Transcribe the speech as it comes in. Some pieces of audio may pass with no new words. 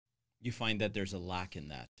You find that there's a lack in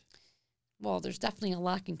that. Well, there's definitely a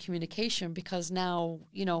lack in communication because now,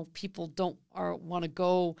 you know, people don't want to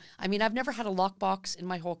go. I mean, I've never had a lockbox in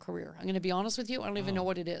my whole career. I'm going to be honest with you. I don't even know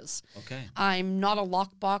what it is. Okay. I'm not a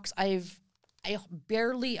lockbox. I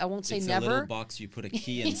won't say it's never. It's a little box you put a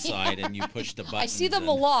key inside and you push the button. I see them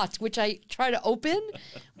a lot, which I try to open,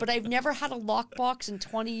 but I've never had a lockbox in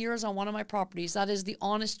 20 years on one of my properties. That is the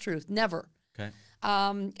honest truth. Never. Okay.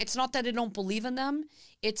 It's not that I don't believe in them.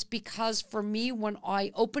 It's because for me, when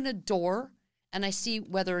I open a door and I see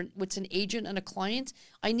whether it's an agent and a client,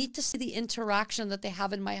 I need to see the interaction that they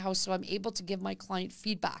have in my house so I'm able to give my client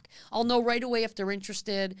feedback. I'll know right away if they're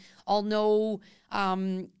interested. I'll know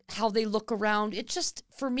how they look around. It just,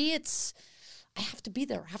 for me, I have to be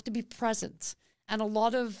there. I have to be present. And a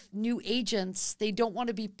lot of new agents, they don't want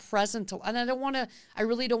to be present. And I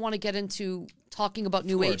really don't want to get into talking about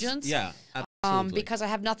new agents. Yeah, absolutely. Because I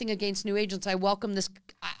have nothing against new agents. I welcome this.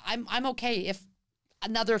 I'm okay if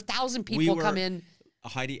another 1,000 people come in.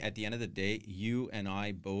 Heidi, at the end of the day, you and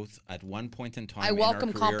I both, at one point in time, I welcome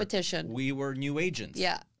in our career, competition. We were new agents.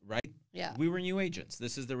 Yeah. Right? Yeah. We were new agents.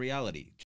 This is the reality.